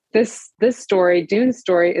 This story, Dune's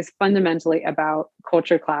story, is fundamentally about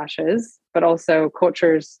culture clashes, but also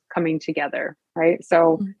cultures coming together, right?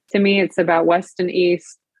 So to me, it's about West and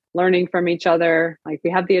East learning from each other. Like, we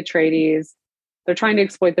have the Atreides, they're trying to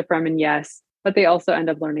exploit the Fremen, yes, but they also end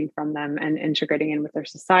up learning from them and integrating in with their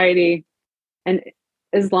society. And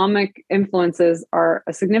Islamic influences are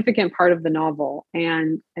a significant part of the novel,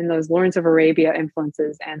 and those Lawrence of Arabia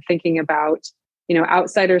influences, and thinking about,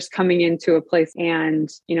 outsiders coming into a place and,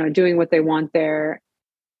 doing what they want there.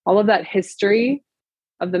 All of that history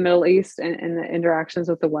of the Middle East and the interactions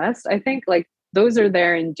with the West, I think like those are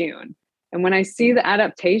there in Dune. And when I see the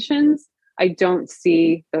adaptations, I don't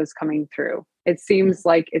see those coming through. It seems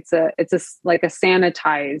like it's a like a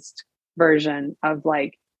sanitized version of,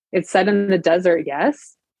 like, it's set in the desert,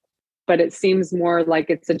 yes, but it seems more like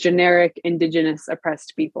it's a generic indigenous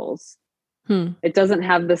oppressed peoples. It doesn't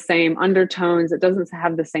have the same undertones. It doesn't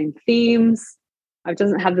have the same themes. It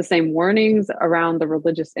doesn't have the same warnings around the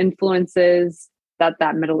religious influences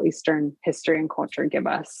that Middle Eastern history and culture give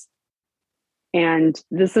us. And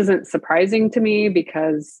this isn't surprising to me,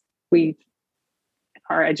 because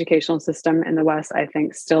our educational system in the West, I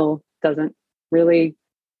think, still doesn't really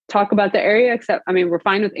talk about the area, except, we're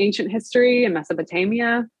fine with ancient history in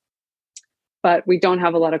Mesopotamia, but we don't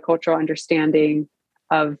have a lot of cultural understanding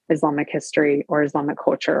of Islamic history or Islamic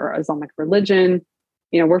culture or Islamic religion.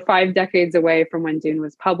 We're 5 decades away from when Dune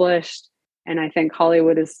was published. And I think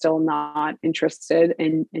Hollywood is still not interested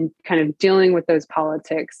in kind of dealing with those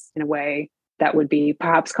politics in a way that would be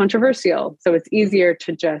perhaps controversial. So it's easier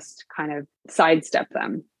to just kind of sidestep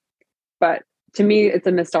them. But to me, it's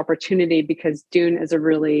a missed opportunity, because Dune is a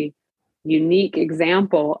really unique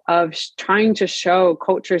example of trying to show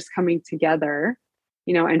cultures coming together,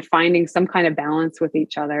 and finding some kind of balance with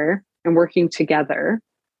each other and working together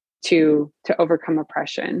to overcome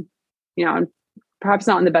oppression, and perhaps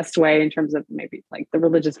not in the best way in terms of maybe like the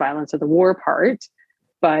religious violence or the war part,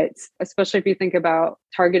 but especially if you think about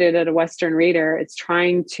targeted at a Western reader, it's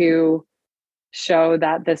trying to show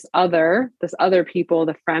that this other people,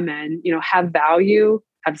 the Fremen, have value,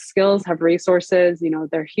 have skills, have resources,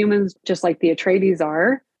 they're humans just like the Atreides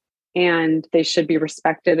are, and they should be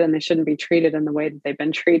respected and they shouldn't be treated in the way that they've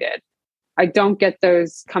been treated. I don't get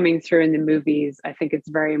those coming through in the movies. I think it's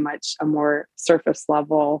very much a more surface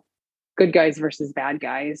level, good guys versus bad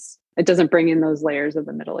guys. It doesn't bring in those layers of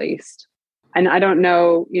the Middle East. And I don't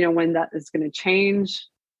know, when that is going to change,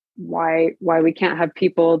 why we can't have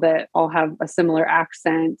people that all have a similar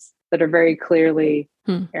accent that are very clearly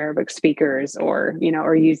Arabic speakers, or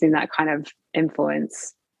using that kind of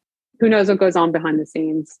influence. Who knows what goes on behind the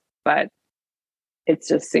scenes, but it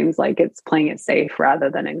just seems like it's playing it safe rather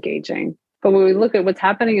than engaging. But when we look at what's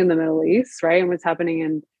happening in the Middle East, right, and what's happening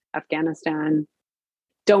in Afghanistan,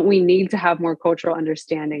 don't we need to have more cultural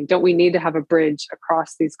understanding? Don't we need to have a bridge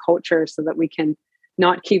across these cultures so that we can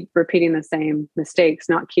not keep repeating the same mistakes,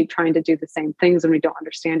 not keep trying to do the same things when we don't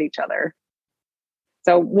understand each other?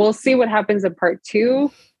 So we'll see what happens in part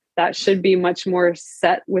 2. That should be much more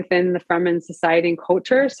set within the Fremen society and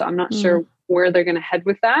culture. So I'm not sure where they're going to head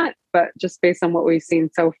with that, but just based on what we've seen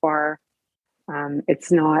so far,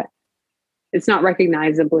 it's not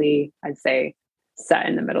recognizably, I'd say, set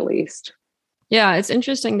in the Middle East. Yeah, it's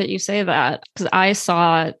interesting that you say that, because I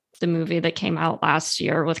saw the movie that came out last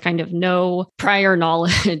year with kind of no prior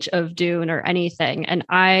knowledge of Dune or anything. And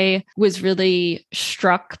I was really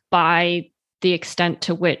struck by the extent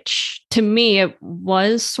to which, to me, it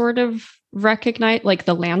was sort of recognized, like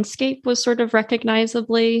the landscape was sort of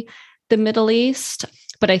recognizably the Middle East.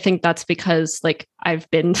 But I think that's because, like, I've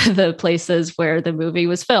been to the places where the movie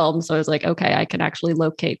was filmed. So I was like, okay, I can actually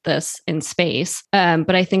locate this in space.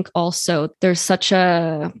 But I think also there's such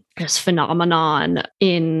a phenomenon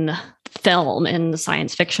in film, in the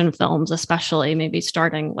science fiction films, especially maybe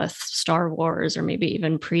starting with Star Wars or maybe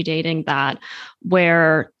even predating that,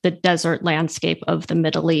 where the desert landscape of the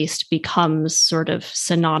Middle East becomes sort of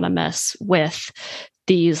synonymous with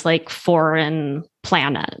these like foreign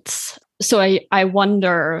planets. So I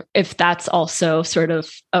wonder if that's also sort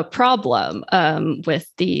of a problem with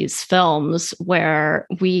these films, where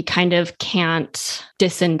we kind of can't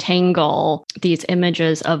disentangle these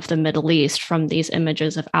images of the Middle East from these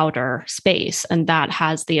images of outer space. And that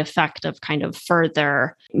has the effect of kind of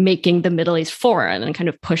further making the Middle East foreign and kind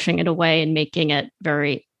of pushing it away and making it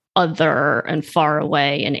very other and far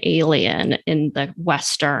away and alien in the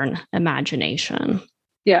Western imagination.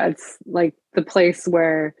 Yeah, it's like the place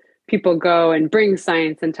where people go and bring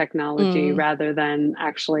science and technology rather than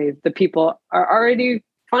actually the people are already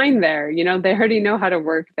fine there. They already know how to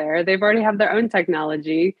work there. They've already have their own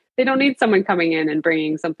technology. They don't need someone coming in and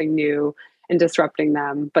bringing something new and disrupting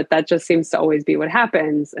them. But that just seems to always be what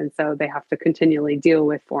happens. And so they have to continually deal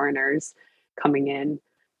with foreigners coming in.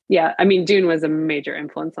 Yeah, I mean, Dune was a major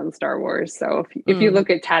influence on Star Wars. So if you look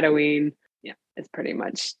at Tatooine, it's pretty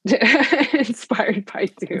much inspired by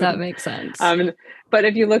Dune. That makes sense. But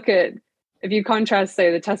if you contrast, say,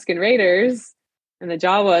 the Tusken Raiders and the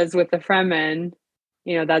Jawas with the Fremen,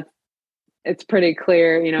 it's pretty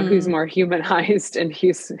clear, who's more humanized and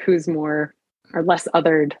who's more or less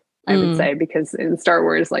othered, I would say, because in Star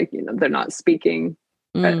Wars, they're not speaking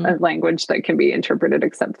a language that can be interpreted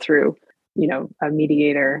except through a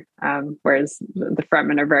mediator, whereas the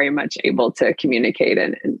Fremen are very much able to communicate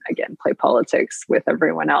and again, play politics with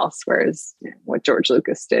everyone else. Whereas what George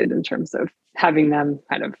Lucas did in terms of having them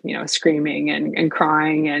kind of, screaming and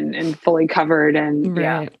crying and fully covered. And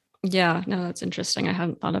right. Yeah, no, that's interesting. I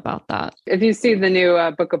hadn't thought about that. If you see the new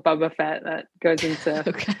Book of Boba Fett, that goes into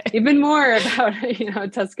even more about,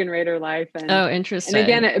 Tusken Raider life. And, interesting. And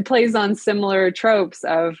again, it plays on similar tropes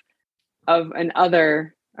of an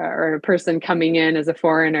other, or a person coming in as a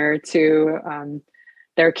foreigner to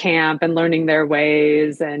their camp and learning their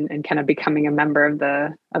ways and kind of becoming a member of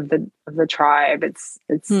the tribe.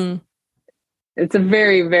 It's a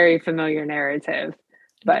very, very familiar narrative,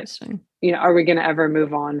 but are we going to ever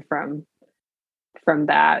move on from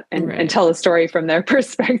that and tell a story from their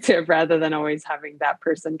perspective rather than always having that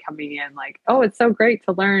person coming in like, oh, it's so great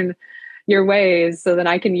to learn your ways so that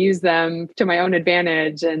I can use them to my own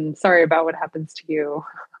advantage, and sorry about what happens to you.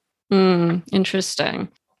 Interesting.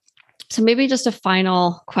 So maybe just a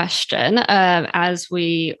final question as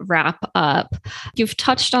we wrap up. You've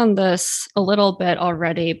touched on this a little bit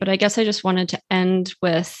already, but I guess I just wanted to end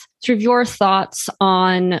with sort of your thoughts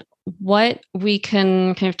on what we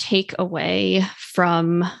can kind of take away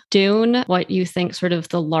from Dune, what you think sort of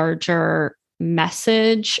the larger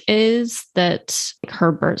message is that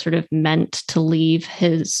Herbert sort of meant to leave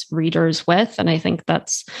his readers with. And I think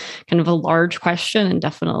that's kind of a large question and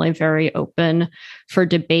definitely very open for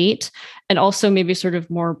debate. And also maybe sort of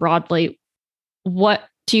more broadly, what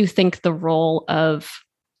do you think the role of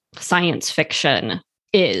science fiction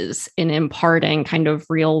is in imparting kind of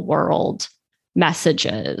real world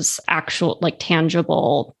messages, actual, like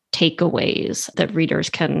tangible takeaways that readers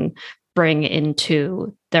can bring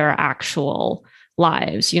into their actual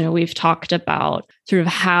lives. We've talked about sort of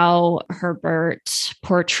how Herbert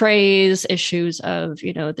portrays issues of,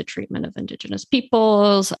 the treatment of Indigenous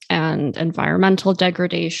peoples and environmental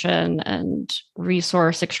degradation and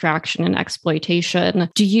resource extraction and exploitation.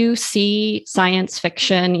 Do you see science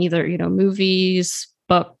fiction, either, movies,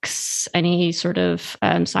 books, any sort of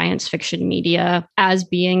science fiction media, as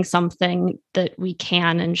being something that we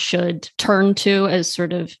can and should turn to as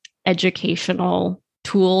sort of educational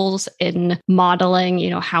tools in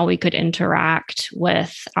modeling, how we could interact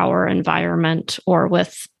with our environment or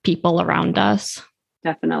with people around us?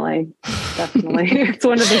 Definitely. It's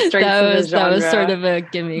one of the strengths of the genre. That was sort of a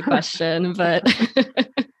gimme question, but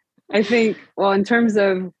I think, well, in terms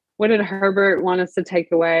of what did Herbert want us to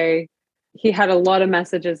take away, he had a lot of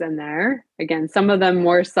messages in there. Again, some of them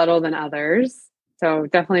more subtle than others. So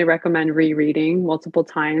definitely recommend rereading multiple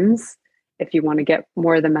times if you want to get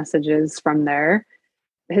more of the messages from there.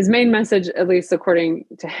 His main message, at least according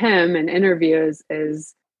to him in interviews,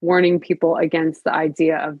 is warning people against the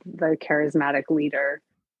idea of the charismatic leader.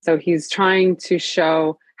 So he's trying to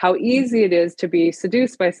show how easy it is to be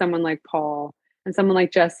seduced by someone like Paul and someone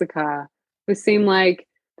like Jessica, who seem like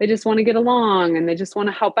they just want to get along and they just want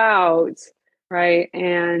to help out, right?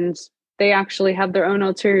 And they actually have their own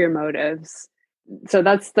ulterior motives. So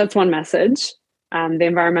that's one message. The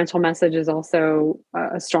environmental message is also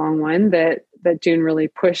a strong one that Dune really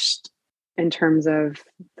pushed in terms of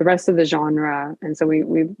the rest of the genre. And so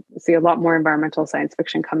we see a lot more environmental science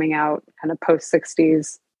fiction coming out kind of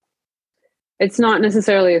post-60s. It's not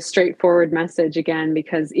necessarily a straightforward message, again,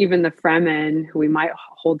 because even the Fremen, who we might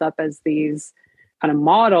hold up as these kind of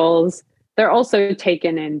models, they're also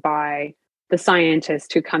taken in by the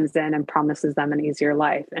scientist who comes in and promises them an easier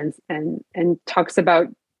life and talks about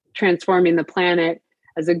transforming the planet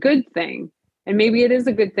as a good thing. And maybe it is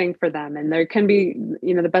a good thing for them. And there can be,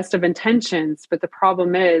 the best of intentions. But the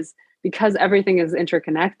problem is, because everything is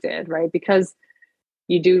interconnected, right? Because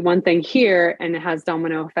you do one thing here and it has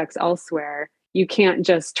domino effects elsewhere, you can't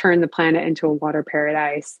just turn the planet into a water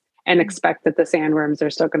paradise and expect that the sandworms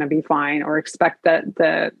are still going to be fine, or expect that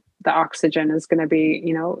the oxygen is going to be,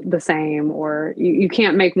 the same, or you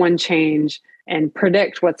can't make one change and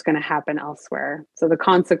predict what's going to happen elsewhere. So the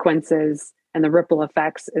consequences and the ripple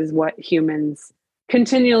effects is what humans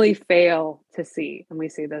continually fail to see. And we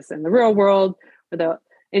see this in the real world, where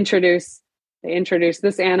they introduce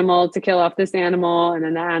this animal to kill off this animal, and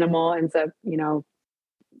then the animal ends up,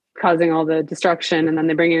 causing all the destruction. And then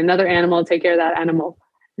they bring in another animal to take care of that animal.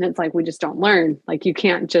 And it's like, we just don't learn. Like, you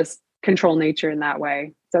can't just control nature in that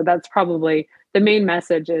way. So that's probably the main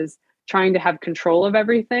message, is trying to have control of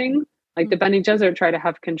everything. Like the Bene Gesserit try to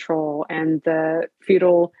have control, and the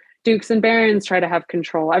feudal dukes and barons try to have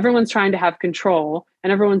control. Everyone's trying to have control,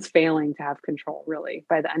 and everyone's failing to have control, really,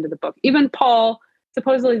 by the end of the book. Even Paul,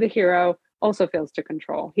 supposedly the hero, also fails to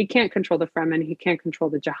control. He can't control the Fremen. He can't control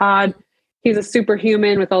the Jihad. He's a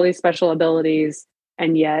superhuman with all these special abilities,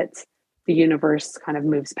 and yet the universe kind of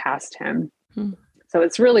moves past him. So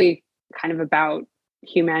it's really kind of about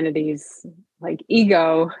humanity's like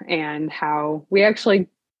ego and how we actually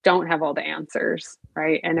don't have all the answers,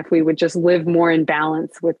 right? And if we would just live more in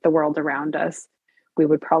balance with the world around us, we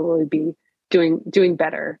would probably be doing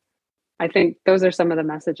better. I think those are some of the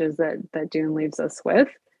messages that Dune leaves us with.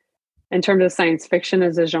 In terms of science fiction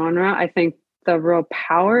as a genre, I think the real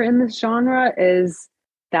power in this genre is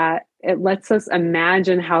that it lets us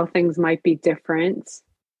imagine how things might be different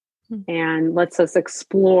and lets us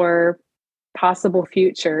explore possible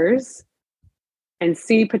futures and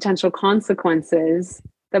see potential consequences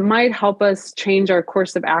that might help us change our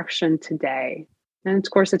course of action today. And of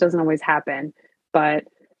course, it doesn't always happen, but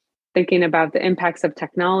thinking about the impacts of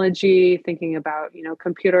technology, thinking about,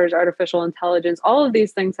 computers, artificial intelligence, all of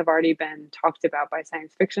these things have already been talked about by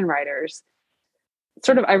science fiction writers.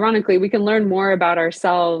 Sort of ironically, we can learn more about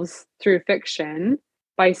ourselves through fiction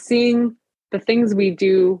by seeing the things we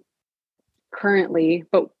do currently.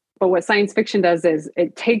 But what science fiction does is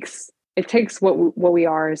it takes what we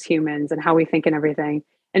are as humans and how we think and everything,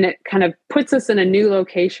 and it kind of puts us in a new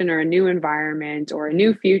location or a new environment or a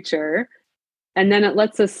new future. And then it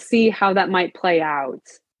lets us see how that might play out.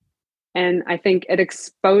 And I think it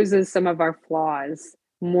exposes some of our flaws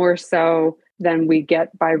more so than we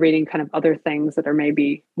get by reading kind of other things that are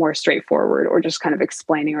maybe more straightforward or just kind of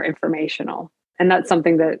explaining or informational. And that's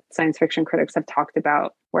something that science fiction critics have talked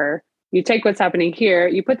about, where you take what's happening here,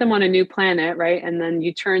 you put them on a new planet, right? And then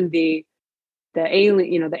you turn the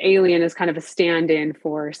alien, the alien is kind of a stand-in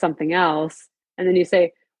for something else. And then you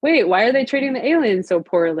say, wait, why are they treating the aliens so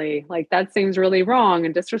poorly? Like, that seems really wrong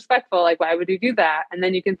and disrespectful. Like, why would you do that? And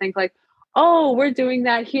then you can think like, oh, we're doing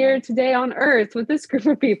that here today on Earth with this group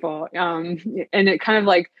of people. And it kind of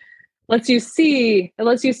like lets you see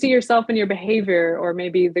yourself and your behavior, or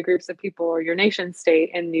maybe the groups of people or your nation state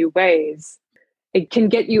in new ways. It can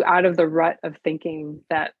get you out of the rut of thinking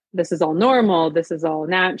that this is all normal, this is all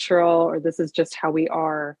natural, or this is just how we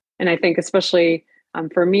are. And I think especially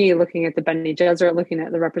for me, looking at the Bene Gesserit, looking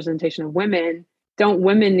at the representation of women, don't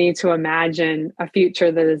women need to imagine a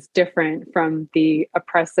future that is different from the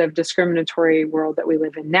oppressive, discriminatory world that we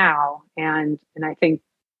live in now? And I think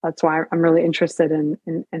that's why I'm really interested in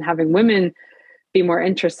having women be more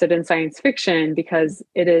interested in science fiction, because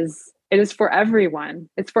it is for everyone.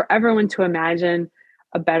 It's for everyone to imagine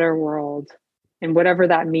a better world, and whatever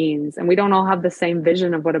that means. And we don't all have the same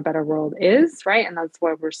vision of what a better world is, right? And that's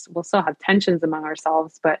why we'll still have tensions among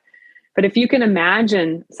ourselves. But if you can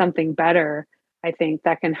imagine something better, I think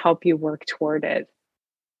that can help you work toward it.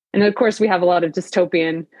 And of course, we have a lot of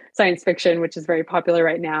dystopian science fiction, which is very popular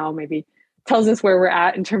right now, maybe tells us where we're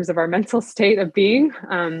at in terms of our mental state of being.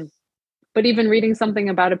 But even reading something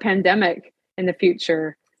about a pandemic in the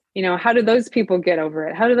future, how do those people get over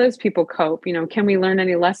it? How do those people cope? Can we learn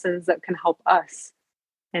any lessons that can help us?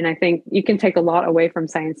 And I think you can take a lot away from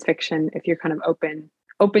science fiction if you're kind of open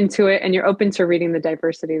to it, and you're open to reading the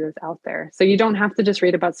diversity that's out there. So you don't have to just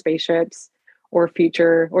read about spaceships or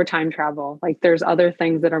future or time travel. Like, there's other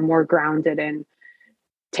things that are more grounded in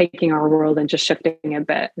taking our world and just shifting a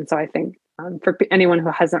bit. And so I think for anyone who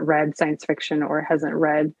hasn't read science fiction or hasn't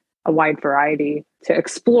read a wide variety, to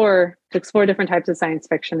explore different types of science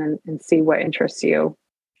fiction and see what interests you.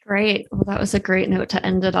 Great. Well, that was a great note to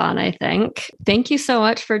end it on, I think. Thank you so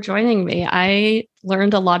much for joining me. I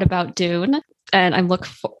learned a lot about Dune, and I'm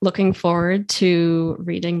looking forward to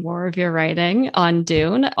reading more of your writing on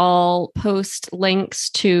Dune. I'll post links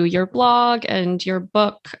to your blog and your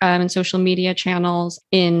book and social media channels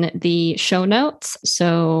in the show notes,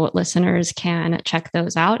 so listeners can check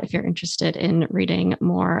those out if you're interested in reading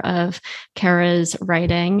more of Kara's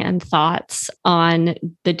writing and thoughts on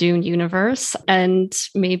the Dune universe. And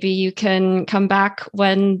maybe you can come back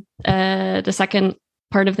when the second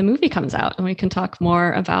part of the movie comes out, and we can talk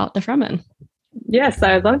more about the Fremen. Yes,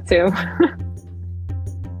 I'd love to.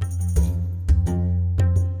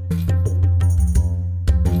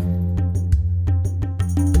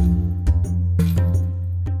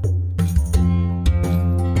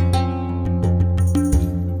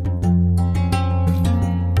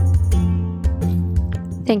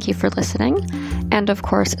 Thank you for listening. And of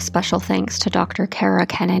course, special thanks to Dr. Kara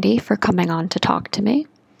Kennedy for coming on to talk to me.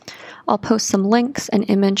 I'll post some links and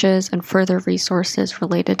images and further resources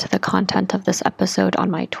related to the content of this episode on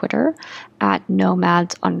my Twitter at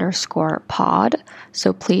nomads_pod.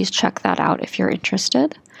 So please check that out if you're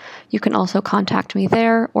interested. You can also contact me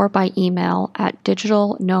there or by email at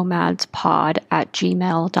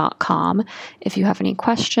digitalnomadspod@gmail.com if you have any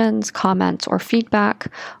questions, comments, or feedback,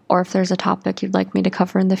 or if there's a topic you'd like me to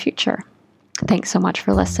cover in the future. Thanks so much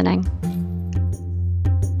for listening.